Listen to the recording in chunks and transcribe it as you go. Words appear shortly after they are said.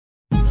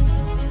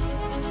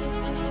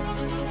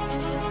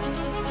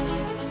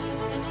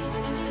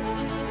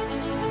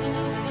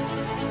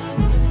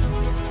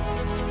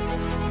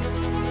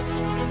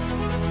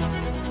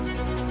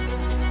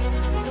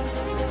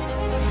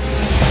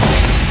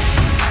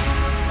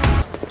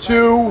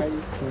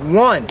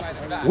1.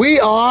 We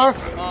are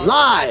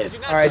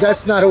live. All right,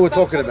 that's not what we're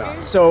talking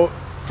about. So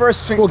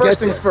first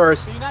things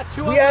first.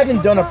 We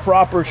haven't done a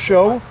proper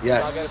show.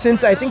 Yes.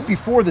 Since I think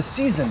before the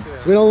season.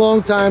 It's been a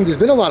long time. There's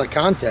been a lot of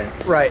content.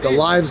 Right. The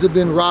lives have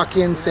been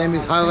rocking.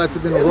 Sammy's highlights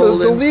have been The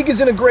rolling. league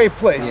is in a great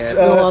place. Yeah, it's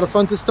been a lot of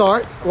fun to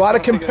start. A lot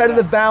of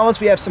competitive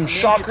balance. We have some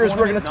shockers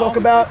we're going to talk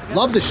about.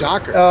 Love the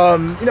shockers.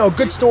 You know,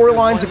 good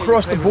storylines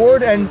across the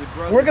board, and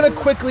we're going to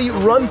quickly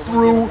run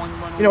through,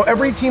 you know,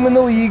 every team in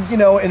the league, you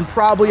know, in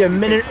probably a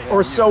minute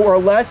or so or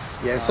less.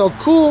 Yeah, so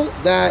cool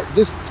that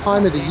this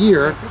time of the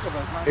year,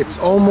 it's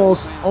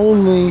almost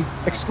only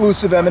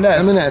exclusive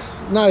M&S. M&S,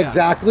 not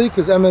exactly,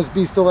 because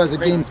MSB still has a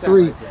game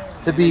 3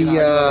 to be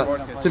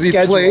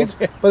played,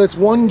 but it's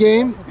one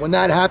game. When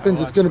that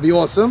happens, it's going to be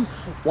awesome.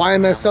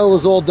 YMSL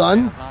is all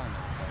done.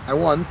 I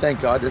won,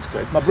 thank God. That's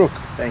good. Mabruk.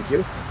 Thank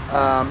you.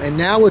 And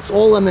now it's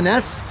all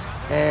M&S,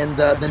 and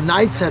the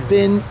nights have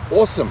been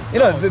awesome. You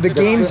know, the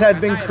games have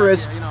been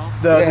crisp.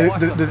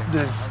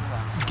 The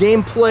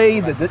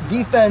gameplay, the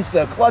defense,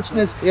 the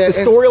clutchness,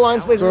 the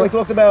storylines we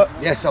talked about.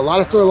 Yes, a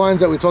lot of storylines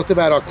that we talked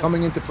about are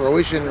coming into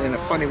fruition in a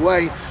funny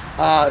way.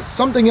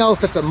 Something else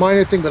that's a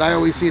minor thing, but I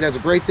always see it as a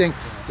great thing.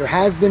 There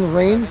has been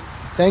rain.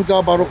 Thank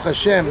God, Baruch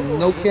Hashem,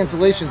 no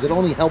cancellations. It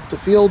only helped the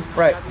field.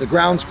 Right. The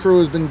grounds crew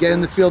has been getting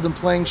the field in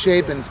playing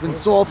shape, and it's been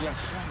soft.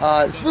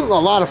 It's been a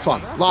lot of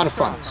fun. A lot of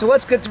fun. So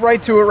let's get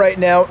right to it right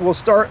now. We'll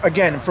start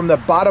again from the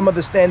bottom of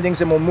the standings,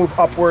 and we'll move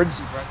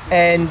upwards.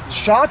 And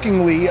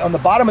shockingly, on the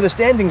bottom of the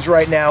standings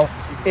right now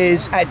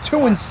is at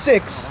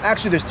 2-6.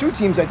 Actually, there's 2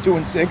 teams at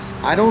 2-6.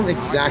 I don't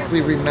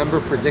exactly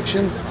remember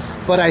predictions,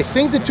 but I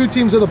think the 2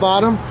 teams at the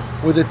bottom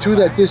were the 2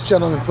 that this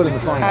gentleman put in the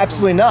final.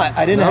 Absolutely not.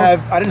 I didn't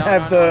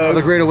have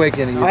the Great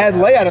Awakening. I had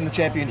layout on the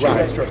championship.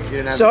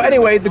 Right. So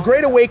anyway, the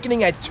Great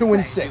Awakening at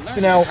 2-6.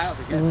 So now,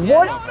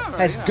 what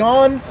has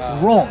gone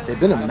wrong? They've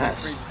been a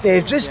mess.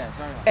 They've just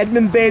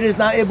Edmund Beta is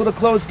not able to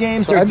close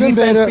games. So Their Edmund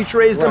defense Beta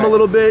betrays them a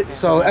little bit.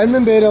 So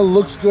Edmund Beta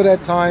looks good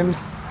at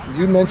times.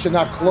 You mentioned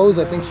not close.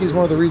 I think he's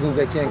one of the reasons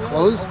they can't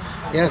close.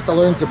 He has to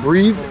learn to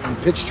breathe and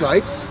pitch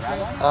strikes.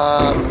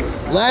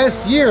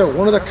 Last year,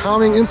 one of the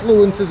calming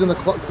influences in the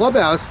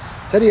clubhouse,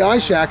 Teddy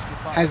Ishak,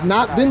 has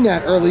not been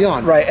that early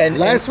on. Right, and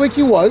last week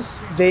he was.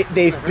 They've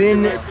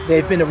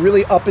been a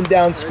really up and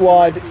down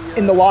squad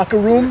in the locker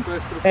room,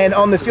 and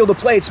on the field of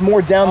play, it's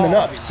more down than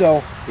up.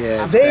 So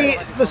yeah,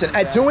 listen,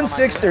 at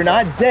 2-6, they're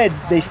not dead.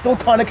 They still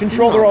kind of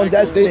control their own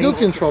destiny. They do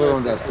control their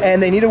own destiny,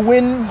 and they need to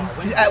win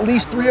at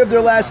least 3 of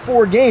their last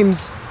 4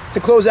 games to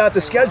close out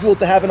the schedule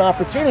to have an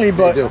opportunity.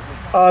 But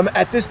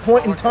at this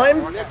point in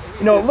time,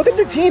 you know, look at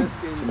their team.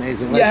 It's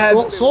amazing.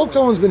 Like Saul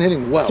Cohen's been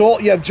hitting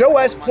well. You have Joe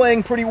S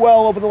playing pretty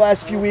well over the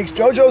last few weeks.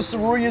 Jojo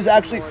Saruya is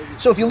actually.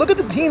 So if you look at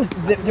the teams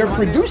that they're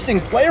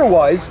producing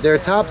player-wise, their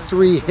top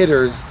 3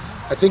 hitters,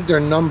 I think their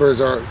numbers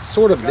are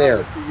sort of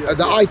there.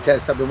 The eye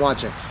test I've been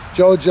watching.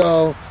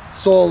 Jojo,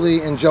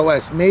 Soli, and Joe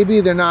S.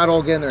 Maybe they're not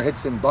all getting their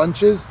hits in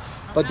bunches,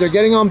 but they're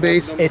getting on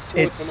base. It's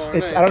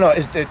I don't know.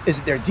 Is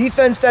it their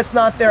defense that's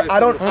not there? I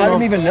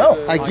don't even know.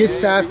 Git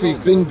Safdie's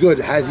been good.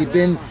 Has he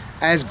been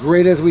as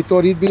great as we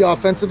thought he'd be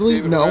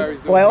offensively? No.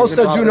 Well, I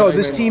also do know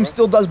this team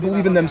still does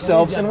believe in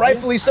themselves, and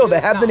rightfully so. They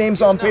have the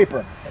names on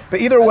paper.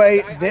 But either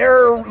way,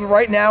 they're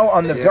right now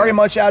on the very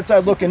much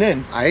outside looking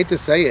in. I hate to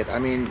say it. I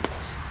mean,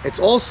 it's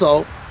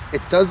also,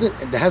 it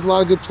has a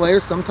lot of good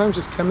players. Sometimes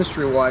just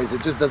chemistry-wise,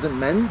 it just doesn't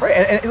mend. Right,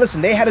 and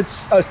listen, they had a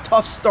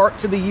tough start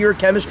to the year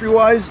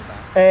chemistry-wise.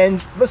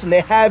 And listen, they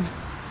have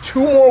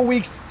 2 more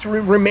weeks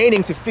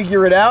remaining to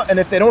figure it out. And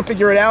if they don't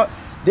figure it out,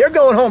 they're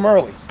going home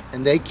early.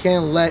 And they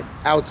can't let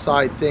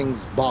outside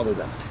things bother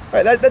them.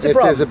 Right, that's a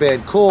problem. If there's a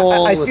bad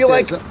call. I feel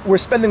like we're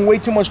spending way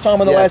too much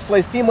time on the last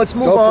place team. Let's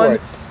move on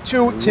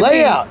to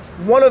Layout.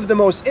 One of the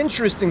most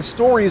interesting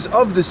stories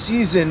of the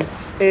season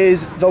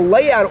is the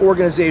Layout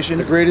organization.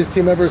 The greatest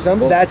team ever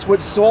assembled? That's what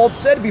Salt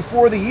said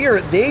before the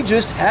year. They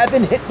just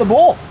haven't hit the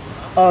ball.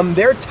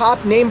 Their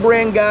top name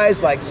brand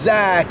guys like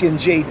Zach and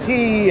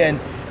JT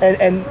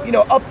and you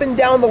know, up and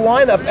down the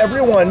lineup,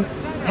 everyone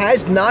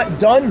has not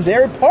done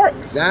their part.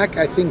 Zach,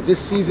 I think this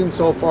season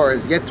so far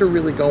has yet to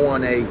really go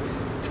on a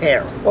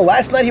tear. Well,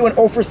 last night he went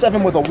 0 for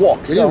 7 with a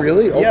walk. Did he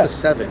really? 0 for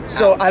 7.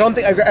 So I don't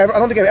think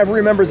I ever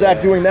remember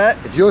Zach doing that.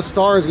 If your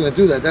star is going to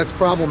do that, that's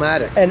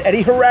problematic. And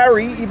Eddie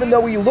Harari, even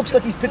though he looks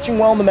like he's pitching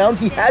well on the mound,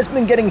 he has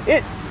been getting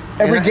hit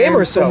every game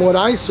or so. From what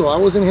I saw, I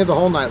wasn't here the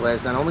whole night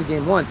last night, only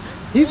game 1.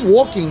 He's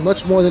walking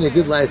much more than he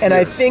did last year. And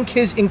I think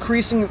his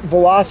increasing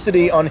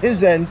velocity on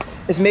his end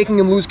is making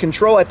him lose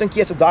control. I think he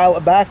has to dial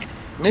it back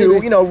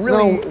to, you know,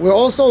 really. No, we're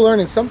also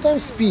learning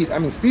sometimes speed. I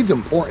mean, speed's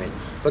important,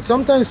 but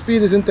sometimes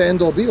speed isn't the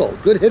end all be all.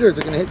 Good hitters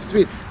are going to hit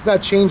speed. It's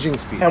about changing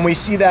speed. And we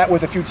see that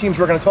with a few teams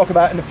we're going to talk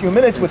about in a few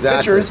minutes with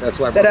pitchers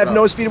that have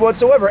no speed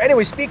whatsoever.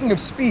 Anyway, speaking of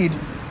speed,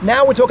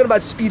 now we're talking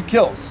about speed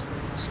kills.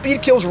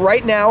 Speed kills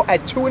right now at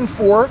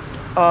 2-4.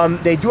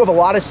 They do have a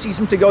lot of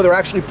season to go. They're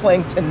actually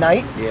playing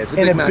tonight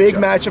in a big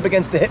matchup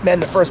against the Hitmen,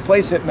 the first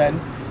place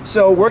Hitmen.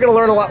 So we're going to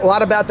learn a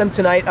lot about them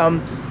tonight.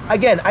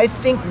 Again, I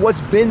think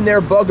what's been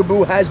their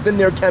bugaboo has been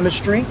their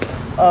chemistry.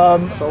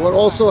 So what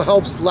also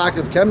helps lack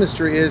of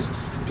chemistry is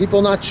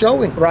people not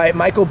showing. Right,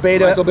 Michael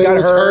Beta got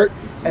hurt.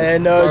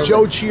 And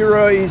Joe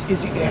Chira,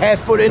 he's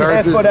half foot in,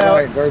 half foot out.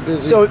 Right, very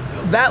busy. So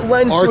that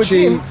lends to a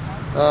team.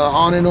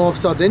 On and off,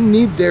 so they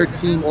need their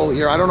team all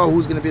here. I don't know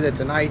who's going to be there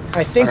tonight.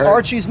 I think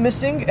Archie's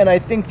missing, and I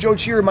think Joe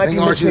Chira might be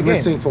missing a game.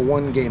 Archie's missing for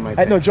one game, I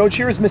think. No, Joe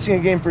Chira's missing a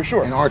game for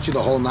sure. And Archie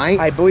the whole night?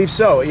 I believe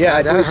so,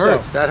 yeah. That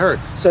hurts. That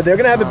hurts. So they're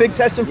going to have a big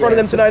test in front of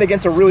them tonight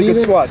against a really good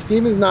squad.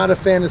 Steven's not a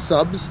fan of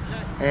subs,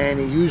 and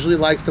he usually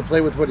likes to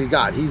play with what he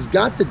got. He's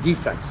got the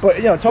defense. But,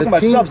 talking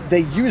about subs,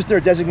 they use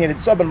their designated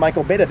sub in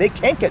Michael Beta. They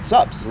can't get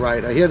subs.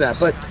 Right, I hear that.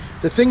 But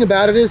the thing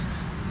about it is,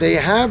 they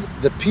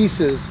have the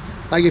pieces.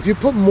 Like, if you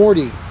put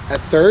Morty at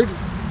third,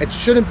 it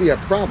shouldn't be a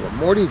problem.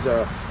 Morty's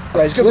a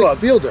slick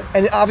fielder.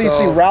 And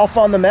obviously, Ralph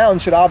on the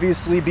mound should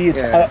obviously be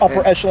an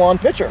upper echelon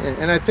pitcher.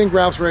 And I think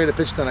Ralph's ready to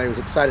pitch tonight. He was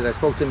excited. I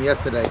spoke to him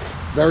yesterday.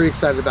 Very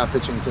excited about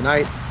pitching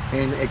tonight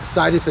and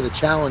excited for the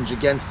challenge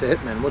against the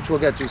Hitmen, which we'll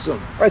get to soon.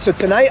 All right, so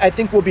tonight I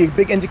think will be a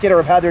big indicator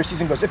of how their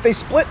season goes. If they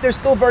split, they're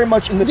still very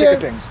much in the thick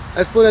of things.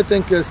 I split, I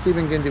think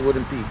Stephen Gindy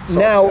wouldn't beat.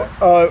 Now,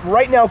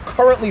 right now,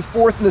 currently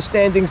fourth in the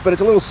standings, but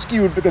it's a little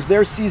skewed because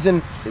their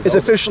season is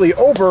officially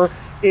over,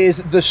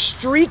 is the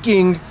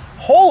streaking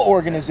Hull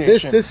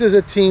organization. This is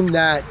a team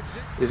that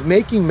is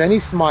making many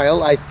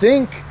smile. I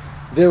think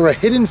they're a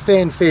hidden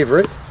fan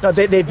favorite. No,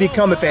 they've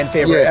become a fan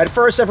favorite. Yeah. At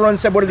first, everyone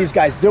said, what are these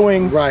guys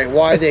doing? Right,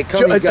 why are they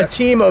coming? A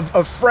team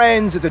of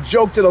friends. It's a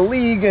joke to the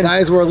league. And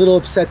guys were a little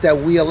upset that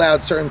we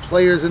allowed certain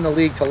players in the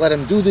league to let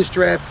them do this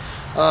draft.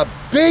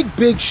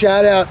 Big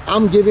shout out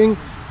I'm giving,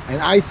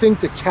 and I think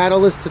the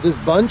catalyst to this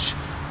bunch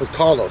was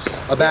Carlos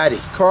Abadi.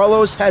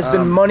 Carlos has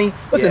been money.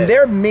 Listen,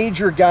 their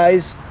major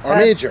guys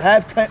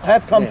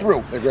have come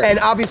through. And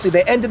obviously,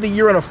 they ended the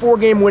year on a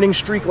 4-game winning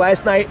streak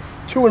last night.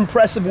 2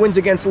 impressive wins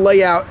against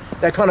Layout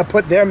that kind of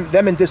put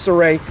them in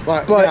disarray.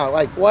 But now,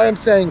 like why I'm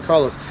saying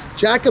Carlos,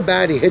 Jack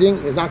Abadi hitting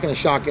is not going to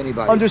shock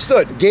anybody.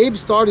 Understood. Gabe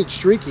started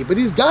streaky, but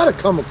he's got to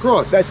come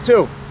across. That's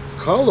 2.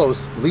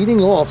 Carlos leading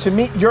off. To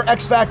me, your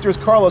X factor is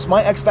Carlos.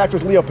 My X factor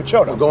is Leo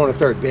Pachota. We're going to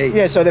third base.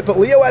 Yeah, so they put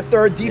Leo at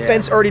third.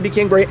 Defense already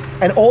became great,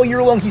 and all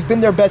year long he's been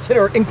their best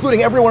hitter,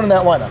 including everyone in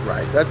that lineup.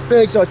 Right, so that's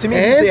big. So to me,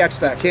 he's the X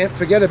factor. Can't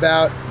forget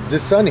about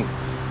this Sonny.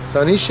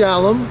 Sonny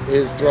Shalom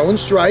is throwing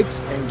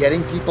strikes and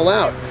getting people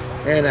out.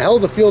 And a hell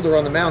of a fielder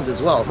on the mound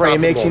as well. Right,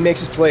 he makes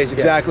his plays,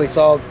 exactly.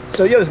 So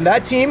yeah, listen,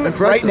 that team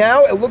right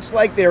now, it looks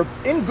like they're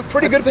in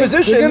pretty good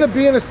position. They're going to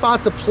be in a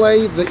spot to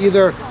play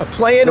either a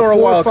play-in or a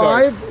wild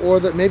card. 4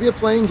 or 5, or maybe a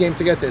playing game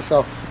to get there.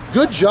 So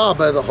good job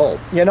by the Hull.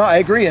 Yeah, no, I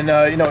agree. And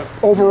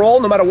overall,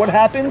 no matter what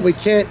happens, we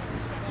can't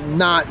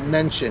not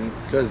mention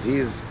because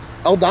he's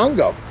El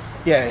Dongo.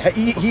 Yeah,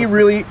 he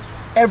really.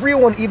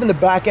 Everyone, even the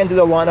back end of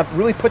the lineup,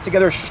 really put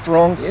together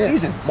strong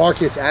seasons.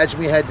 Marcus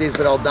Ajmi had days,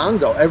 but El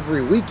Dongo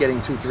every week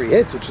getting 2-3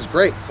 hits, which is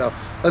great. So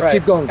let's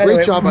keep going.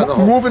 Great job by the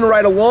Hull. Moving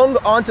right along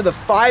onto the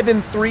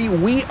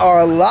 5-3 We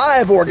Are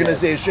Live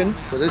organization,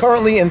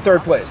 currently in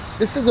third place.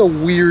 This is a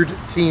weird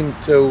team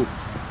to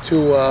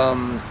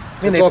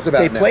talk about.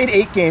 They played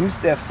 8 games.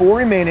 They have 4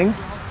 remaining.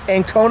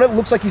 And Kona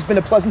looks like he's been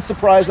a pleasant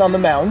surprise on the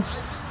mound.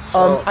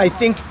 I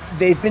think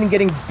they've been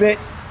getting bit.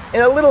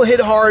 And a little hit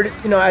hard,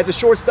 at the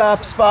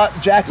shortstop spot.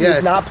 Jackie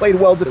has not played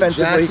well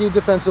defensively. Jackie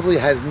defensively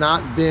has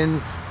not been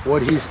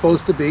what he's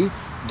supposed to be.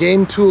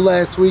 Game 2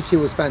 last week, he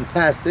was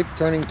fantastic,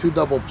 turning 2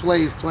 double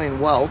plays, playing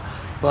well.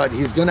 But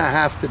he's going to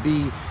have to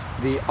be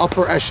the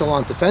upper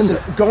echelon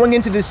defender. So going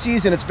into this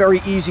season, it's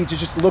very easy to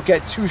just look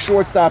at 2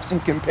 shortstops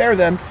and compare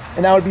them.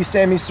 And that would be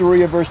Sammy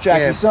Soria versus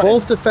Jackie Sutton.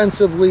 Both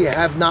defensively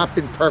have not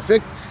been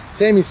perfect.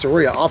 Sammy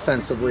Soria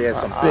offensively has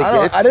some big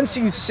hits. I didn't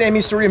see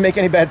Sammy Soria make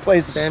any bad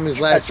plays. Sammy's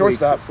last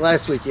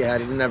week he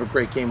didn't have a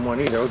great game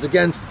 1 either. It was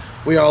against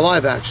We Are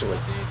Live actually.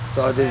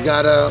 So they've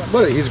got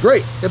he's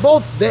great. They're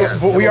both there.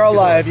 But We Are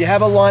Live. You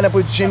have a lineup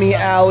with Jimmy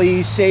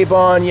Alley,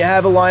 Saban. You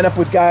have a lineup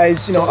with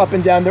guys, up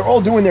and down. They're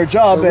all doing their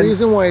job. The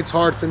reason why it's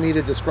hard for me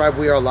to describe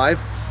We Are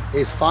Live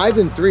is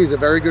 5-3 is a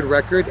very good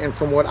record, and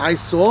from what I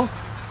saw,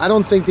 I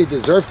don't think they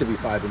deserve to be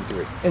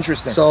 5-3.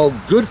 Interesting. So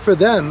good for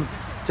them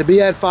to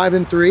be at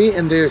 5-3,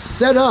 and they're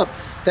set up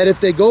that if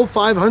they go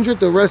 500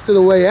 the rest of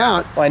the way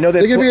out, they're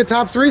going to be a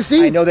top 3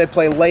 seed. I know they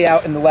play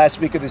Layout in the last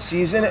week of the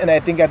season, and I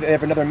think they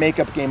have another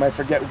makeup game. I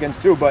forget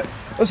against 2. But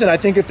listen, I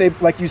think if they,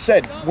 like you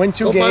said, win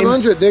 2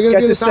 games, they're going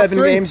to get to 7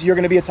 games, you're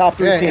going to be a top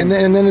 3 team.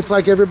 And then it's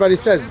like everybody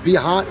says, be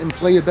hot and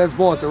play your best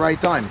ball at the right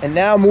time. And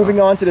now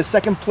moving on to the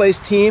 2nd place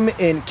team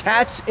in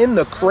Cats in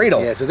the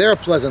Cradle. Yeah, so they're a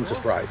pleasant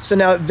surprise. So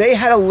now they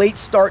had a late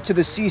start to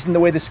the season, the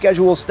way the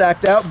schedule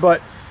stacked out,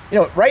 but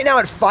right now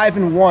at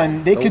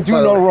 5-1, they could do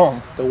no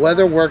wrong. The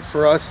weather worked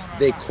for us.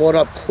 They caught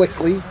up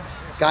quickly,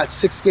 got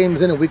 6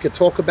 games in, and we could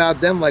talk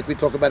about them like we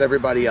talk about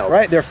everybody else.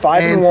 Right, they're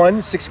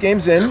 5-1, 6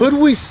 games in. Could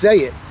we say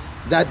it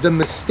that the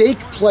mistake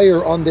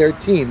player on their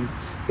team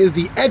is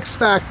the X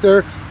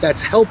factor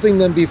that's helping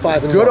them be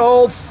 5-1? Good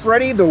old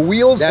Freddie, the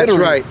wheels hitter. That's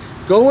right.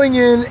 Going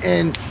in,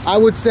 and I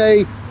would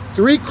say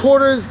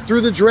 3/4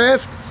 through the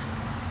draft.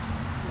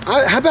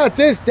 How about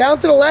this? Down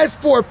to the last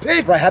 4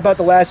 picks. Right, how about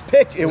the last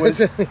pick? It was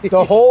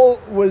the whole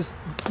was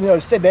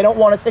said they don't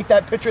want to take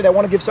that pitcher. They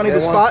want to give Sonny the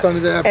spot.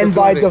 And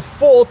by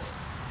default,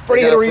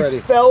 Freddie Hillary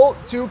fell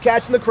to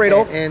Cats in the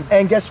Cradle,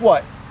 and guess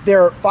what?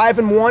 They're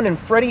 5-1, and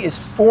Freddie is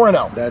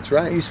 4-0. That's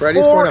right. He's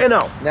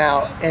 4-0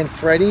 now, and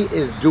Freddie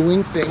is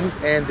doing things,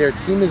 and their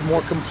team is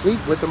more complete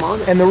with him on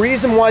it. And the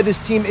reason why this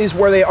team is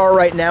where they are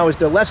right now is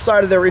the left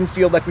side of their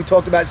infield, like we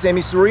talked about,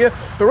 Sammy Saruya,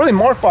 but really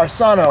Mark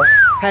Barsano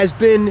has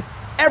been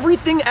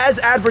everything as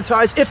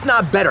advertised, if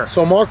not better.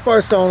 So Mark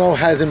Barsano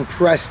has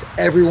impressed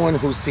everyone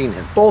who's seen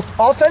him, both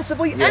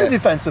offensively and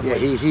defensively.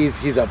 Yeah,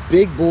 he's a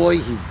big boy.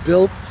 He's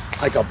built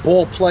like a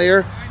ball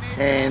player,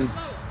 and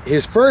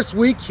his first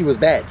week he was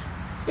bad.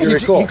 He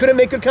couldn't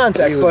make good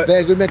contact. He was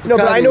bad, good make good no,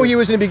 contact. but I knew he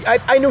was going to be.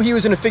 I knew he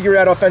was going to figure it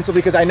out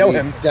offensively because I know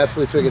him.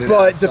 Definitely figured it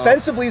out. But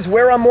defensively is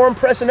where I'm more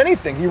impressed than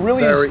anything. He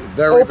really is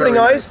opening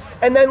eyes. Nice.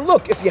 And then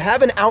look, if you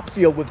have an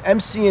outfield with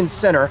MC in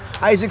center,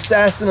 Isaac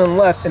Sasson in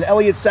left, and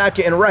Elliot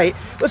Saka in right,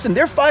 listen,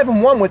 they're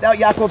 5-1 without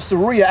Yakov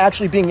Saruya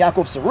actually being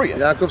Yakov Saruya.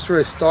 Yakov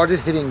Saruya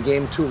started hitting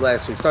game 2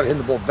 last week. Started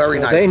hitting the ball very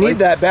nicely. They need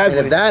that badly.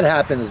 And if that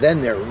happens,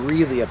 then they're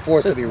really a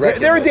force to be reckoned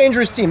with. They're a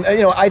dangerous team.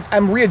 You know,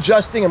 I'm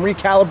readjusting and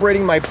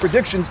recalibrating my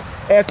predictions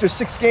after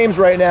 6 games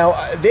right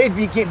now. They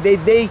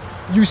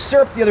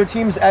usurped the other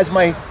teams as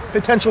my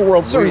potential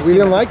World Series team. We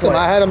didn't like them.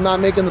 I had them not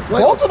making the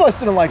playoffs. Both of us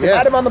didn't like them. I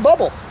had them on the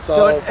bubble.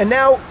 So and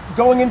now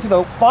going into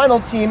the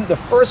final team, the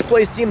first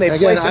place team they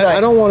played tonight.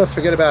 I don't want to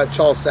forget about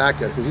Charles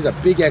Saka because he's a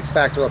big X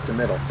factor up the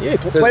middle. Yeah,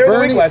 player of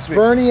the week last week.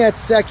 Bernie at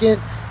second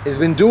has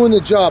been doing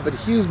the job, but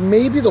he's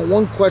maybe the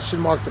one question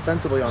mark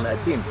defensively on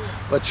that team.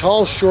 But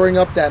Charles shoring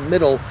up that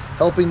middle,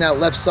 helping that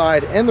left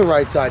side and the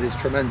right side is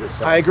tremendous.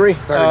 So I agree.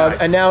 Very nice.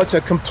 And now to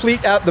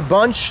complete out the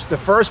bunch, the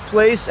first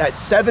place at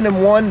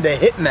 7-1, the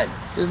Hitmen.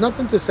 There's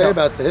nothing to say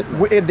about the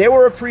Hitmen. They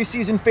were a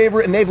preseason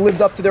favorite, and they've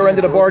lived up to their end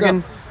of the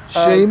bargain.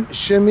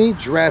 Shimmy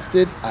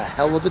drafted a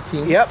hell of a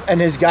team. Yep, and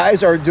his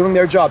guys are doing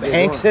their job.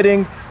 Hank's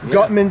hitting,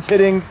 Gutman's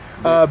hitting,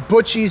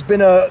 Butchie's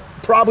been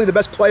probably the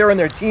best player on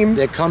their team.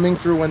 They're coming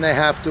through when they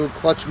have to,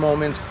 clutch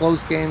moments,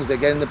 close games, they're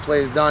getting the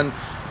plays done.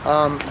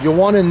 You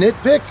want to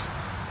nitpick?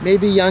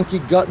 Maybe Yankee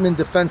Gutman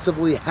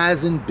defensively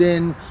hasn't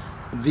been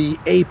the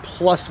A+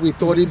 we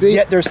thought he'd be.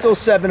 Yet they're still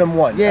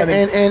 7-1. Yeah, I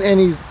mean, and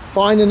he's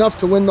fine enough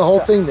to win the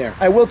whole thing there.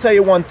 I will tell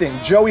you one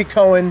thing. Joey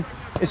Cohen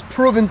is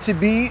proven to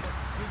be,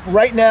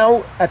 right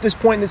now, at this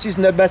point in the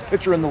season, the best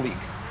pitcher in the league.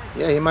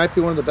 Yeah, he might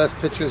be one of the best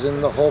pitchers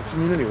in the whole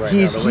community right now.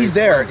 He's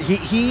there.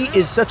 He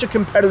is such a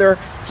competitor.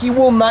 He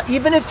will not,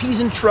 even if he's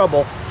in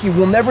trouble, he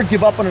will never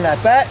give up on an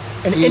at-bat,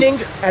 an inning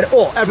at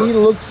all, ever. He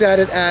looks at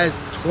it as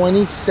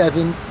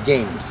 27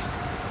 games.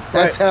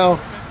 That's how,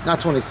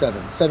 not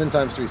 27, 7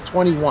 times 3 is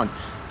 21.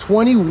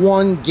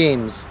 21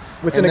 games.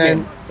 Within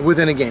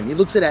a game. He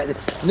looks at it,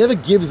 he never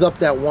gives up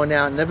that one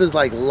out, never is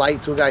like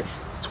light to a guy.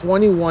 It's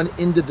 21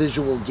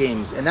 individual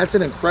games, and that's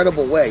an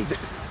incredible way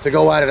to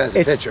go at it as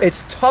a pitcher.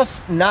 It's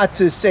tough not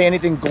to say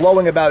anything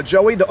glowing about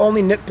Joey. The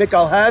only nitpick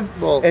I'll have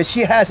is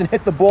he hasn't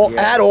hit the ball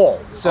at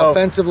all. So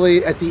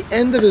offensively, at the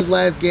end of his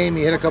last game,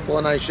 he hit a couple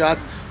of nice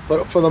shots,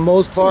 but for the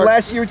most part,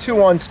 last year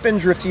too on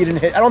Spindrift, he didn't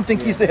hit. I don't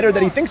think he's the hitter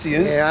that he thinks he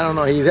is. Yeah, I don't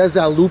know. He has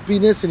that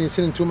loopiness, and he's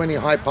hitting too many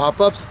high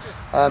pop-ups.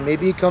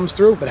 Maybe he comes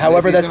through. But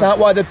however, that's not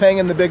why they're paying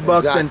him the big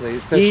bucks. Exactly.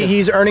 And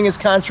he's earning his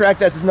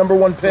contract as the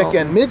 #1 pick. So,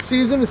 and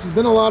mid-season, this has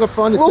been a lot of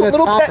fun. It's been a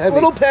top-heavy.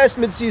 Little past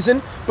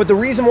mid-season, but the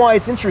reason why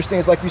it's interesting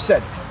is, like you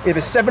said, we have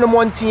a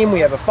 7-1 team, we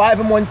have a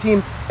 5-1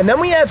 team, and then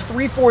we have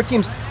 3-4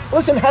 teams.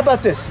 Listen, how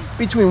about this?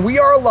 Between We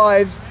Are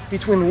Alive,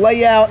 between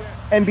Layout,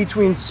 and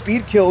between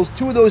Speed Kills,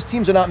 2 of those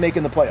teams are not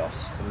making the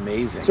playoffs. It's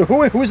amazing. So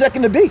who is that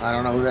going to be? I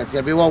don't know who that's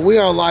going to be. Well, We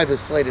Are Alive is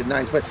slated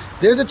nice, but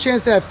there's a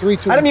chance to have 3,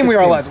 2, I don't mean We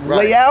Are Alive.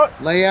 Right.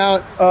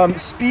 Layout,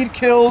 Speed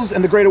Kills,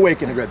 and The Great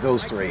Awakening.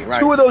 Those 3, right.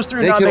 2 of those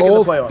 3 are not making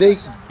the playoffs. They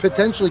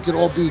potentially could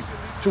all be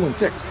 2 and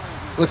 6.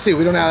 Let's see.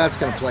 We don't know how that's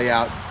going to play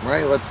out,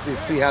 right? Let's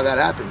see how that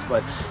happens.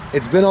 But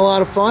it's been a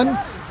lot of fun.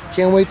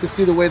 Can't wait to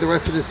see the way the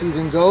rest of the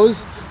season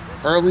goes.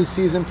 Early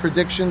season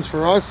predictions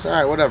for us. All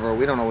right, whatever.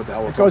 We don't know what the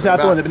hell we're talking about. It goes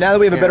out the window. But now that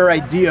we have a better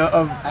idea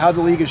of how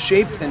the league is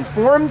shaped and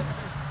formed,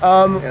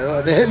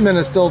 the Hitmen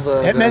is still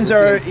the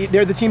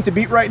they're the team to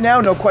beat right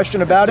now, no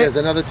question about it. There's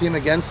another team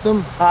against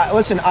them.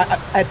 Listen,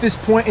 at this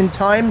point in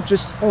time,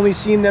 just only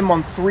seen them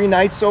on 3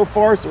 nights so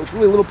far, so it's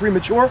really a little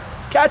premature.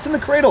 Cats in the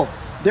Cradle.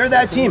 They're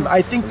that team.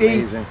 I think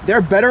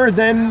they're better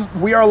than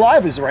We Are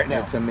Alive is right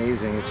now. It's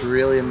amazing. It's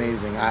really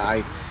amazing.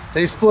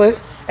 They split.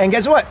 And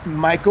guess what?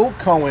 Michael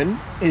Cohen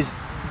is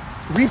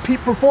repeat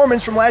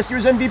performance from last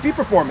year's MVP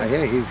performance.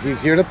 Yeah,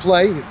 he's here to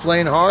play. He's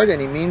playing hard,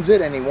 and he means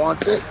it, and he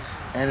wants it,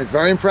 and it's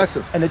very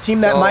impressive. And the team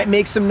that might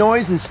make some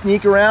noise and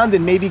sneak around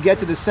and maybe get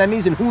to the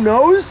semis, and who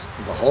knows?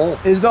 The Hole.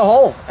 Is the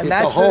Hole. And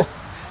that's the Hole.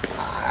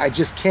 I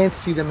just can't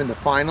see them in the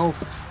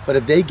finals, but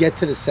if they get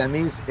to the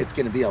semis, it's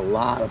going to be a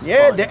lot of fun.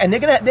 Yeah, and they're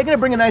gonna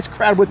bring a nice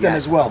crowd with them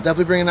as well. They'll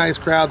definitely bring a nice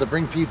crowd. They'll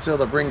bring pizza.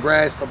 They'll bring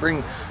grass. They'll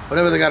bring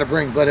whatever they got to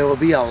bring, but it will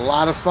be a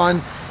lot of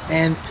fun.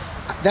 And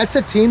that's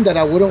a team that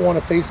I wouldn't want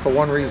to face for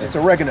one reason. It's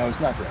oregano, it's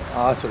not grass.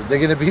 Oh, that's what they're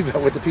going to be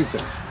with the pizza.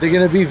 They're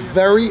going to be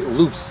very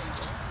loose.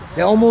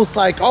 they're almost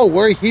like, oh,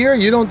 we're here.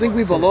 You don't think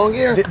we belong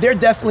here? They're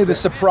definitely the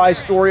surprise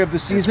story of the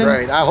season.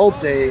 That's right. I hope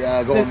they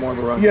go on more of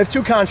a run. You have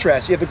two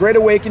contrasts. You have the Great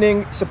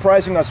Awakening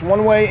surprising us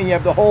one way, and you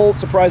have the Whole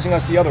surprising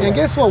us the other way. And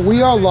guess what?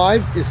 We Are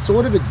Live is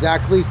sort of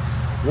exactly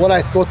what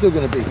I thought they were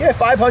going to be. Yeah,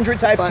 500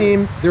 type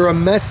team. They're a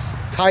mess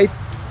type,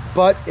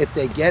 but if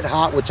they get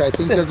hot, which I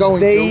think they're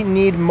going they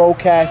need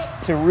Mocas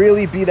to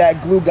really be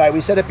that glue guy.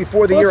 We said it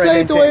before the year. Let's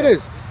say it the way it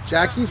is.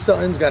 Jackie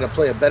Sutton's got to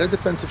play a better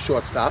defensive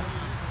shortstop.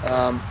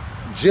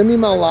 Jimmy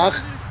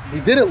Malach, he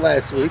did it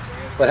last week,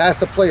 but has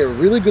to play a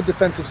really good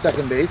defensive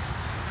second base.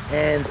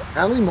 And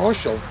Ali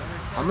Marshall,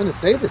 I'm going to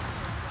say this,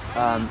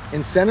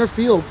 in center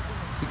field,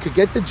 he could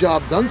get the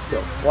job done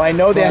still. Well, I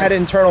know they had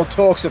internal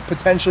talks of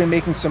potentially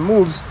making some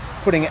moves,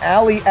 putting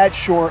Ali at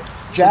short,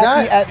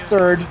 Jackie at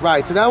third.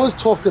 Right, so that was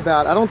talked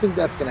about. I don't think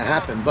that's going to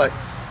happen, but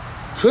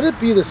could it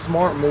be the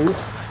smart move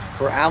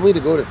for Ali to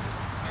go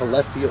to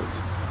left field?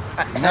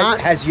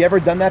 Has he ever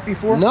done that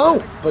before?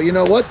 No, but you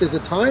know what? There's a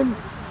time.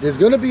 There's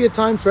going to be a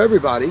time for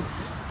everybody,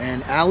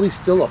 and Ali's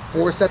still a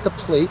force at the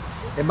plate.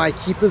 It might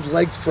keep his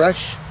legs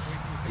fresh.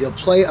 He'll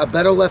play a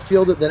better left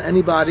fielder than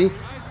anybody.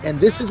 And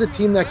this is a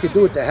team that could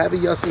do it. They have a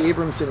Yossi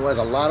Abramson who has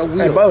a lot of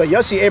wheels. And by the way,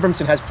 Yossi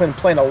Abramson has been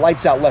playing a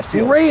lights-out left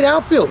field. Great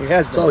outfield. He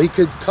has been. So he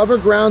could cover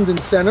ground in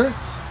center,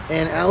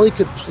 and Ali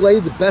could play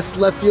the best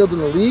left field in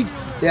the league.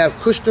 They have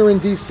Kushner in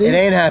D.C. It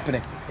ain't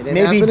happening.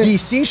 Maybe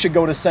D.C. should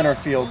go to center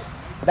field.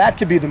 That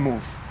could be the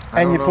move.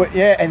 And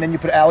then you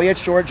put Ali at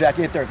short,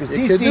 Jackie at third. Because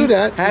D.C.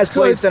 has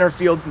played center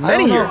field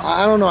many years.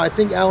 I don't know. I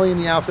think Ali in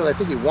the outfield. I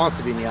think he wants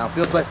to be in the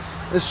outfield, but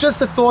it's just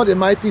a thought. It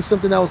might be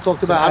something that was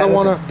talked about. I don't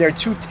want to. They're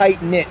too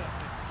tight-knit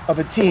of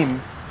a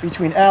team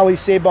between Ali,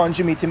 Sabah, and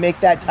Jimmy to make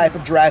that type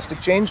of drastic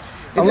change.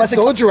 Unless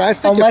it's so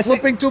drastic, you're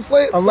flipping two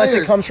players. Unless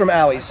it comes from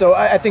Ali. So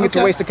I think it's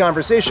a waste of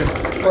conversation.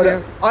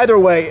 But either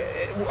way,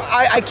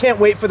 I can't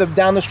wait for the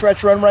down the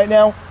stretch run right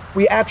now.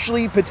 We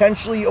actually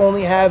potentially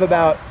only have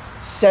about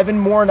 7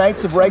 more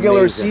nights of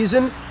regular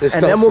season, and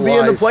then we'll be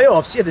in the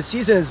playoffs. Yeah, the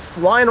season is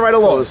flying right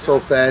along. It goes so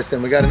fast,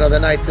 and we got another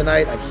night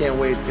tonight. I can't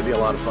wait. It's going to be a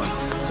lot of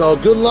fun. So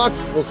good luck.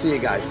 We'll see you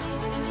guys.